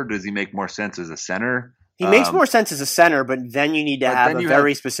forward? Does he make more sense as a center? He makes more sense as a center, but then you need to have a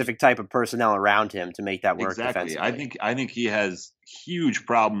very specific type of personnel around him to make that work defensively. I think he has huge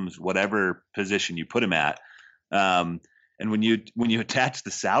problems, whatever position you put him at. And when you attach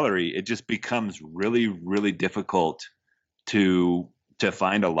the salary, it just becomes really, really difficult to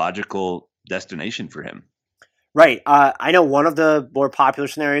find a logical destination for him. Right. I know one of the more popular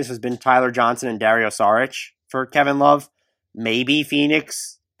scenarios has been Tyler Johnson and Dario Saric for Kevin Love. Maybe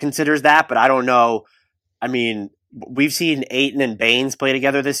Phoenix considers that, but I don't know. I mean, we've seen Ayton and Baines play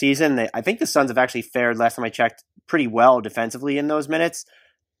together this season. I think the Suns have actually fared, last time I checked, pretty well defensively in those minutes.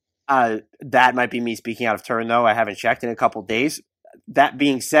 That might be me speaking out of turn, though. I haven't checked in a couple days. That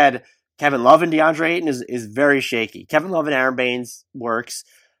being said, Kevin Love and DeAndre Ayton is very shaky. Kevin Love and Aaron Baines works.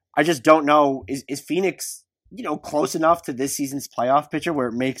 I just don't know. Is Phoenix, close enough to this season's playoff picture where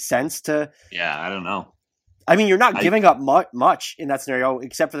it makes sense to? Yeah, I don't know. I mean, you're not giving up much in that scenario,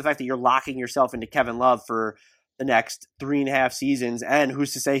 except for the fact that you're locking yourself into Kevin Love for the next 3.5 seasons. And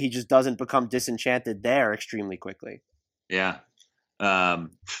who's to say he just doesn't become disenchanted there extremely quickly? Yeah.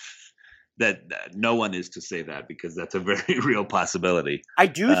 That no one is to say that, because that's a very real possibility. I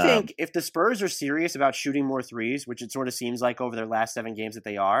do think if the Spurs are serious about shooting more threes, which it sort of seems like over their last 7 games that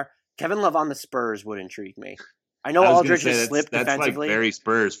they are, Kevin Love on the Spurs would intrigue me. I know Aldridge has slipped defensively. That's like very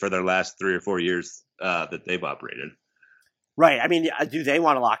Spurs for their last 3 or 4 years that they've operated. Right. I mean, do they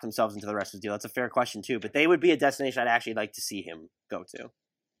want to lock themselves into the rest of the deal? That's a fair question too. But they would be a destination I'd actually like to see him go to.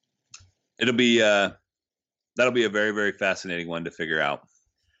 It'll be that'll be a very, very fascinating one to figure out.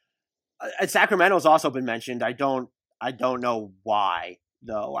 Sacramento's also been mentioned. I don't know why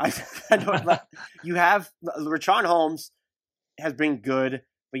though. I don't. You have Richaun Holmes has been good,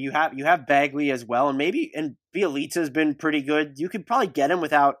 but you have Bagley as well, and Bjelica's been pretty good. You could probably get him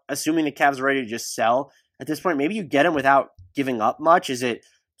without, assuming the Cavs are ready to just sell at this point. Maybe you get him without giving up much. Is it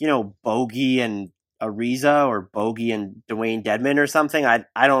Bogey and Ariza or Bogey and Dwayne Dedmon or something? I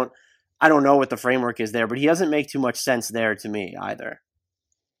I don't know what the framework is there, but he doesn't make too much sense there to me either.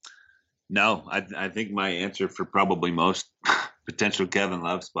 No, I think my answer for probably most potential Kevin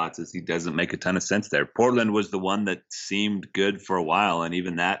Love spots is he doesn't make a ton of sense there. Portland was the one that seemed good for a while, and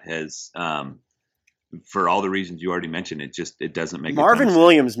even that has, for all the reasons you already mentioned, it doesn't make. Marvin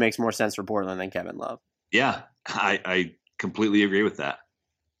Williams makes more sense for Portland than Kevin Love. Yeah, I completely agree with that.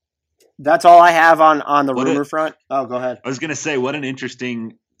 That's all I have on the rumor front. Oh, go ahead. I was going to say, what an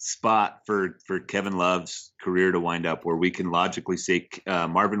interesting spot for Kevin Love's career to wind up, where we can logically say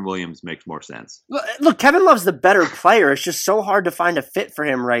Marvin Williams makes more sense. Look, Kevin Love's the better player. It's just so hard to find a fit for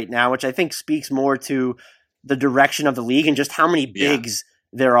him right now, which I think speaks more to the direction of the league and just how many bigs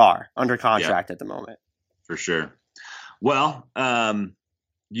there are under contract at the moment. For sure. Well,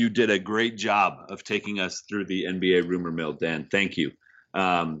 you did a great job of taking us through the NBA rumor mill, Dan. Thank you.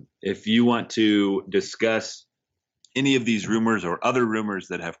 If you want to discuss any of these rumors or other rumors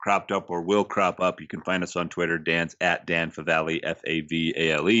that have cropped up or will crop up, you can find us on Twitter. Dan's at Dan Favale,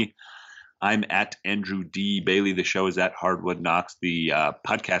 Favale. I'm at Andrew D. Bailey. The show is at Hardwood Knocks, the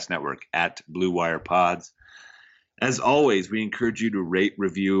podcast network at Blue Wire Pods. As always, we encourage you to rate,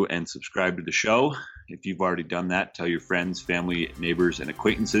 review, and subscribe to the show. If you've already done that, tell your friends, family, neighbors, and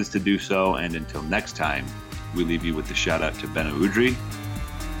acquaintances to do so. And until next time, we leave you with the shout out to Beno Udrih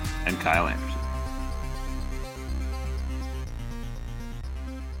and Kyle Anderson.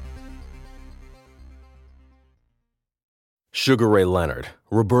 Sugar Ray Leonard,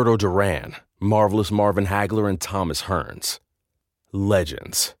 Roberto Duran, Marvelous Marvin Hagler, and Thomas Hearns.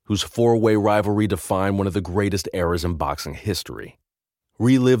 Legends, whose four-way rivalry defined one of the greatest eras in boxing history.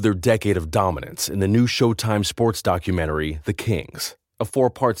 Relive their decade of dominance in the new Showtime sports documentary, The Kings, a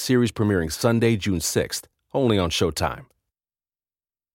 4-part series premiering Sunday, June 6th, only on Showtime.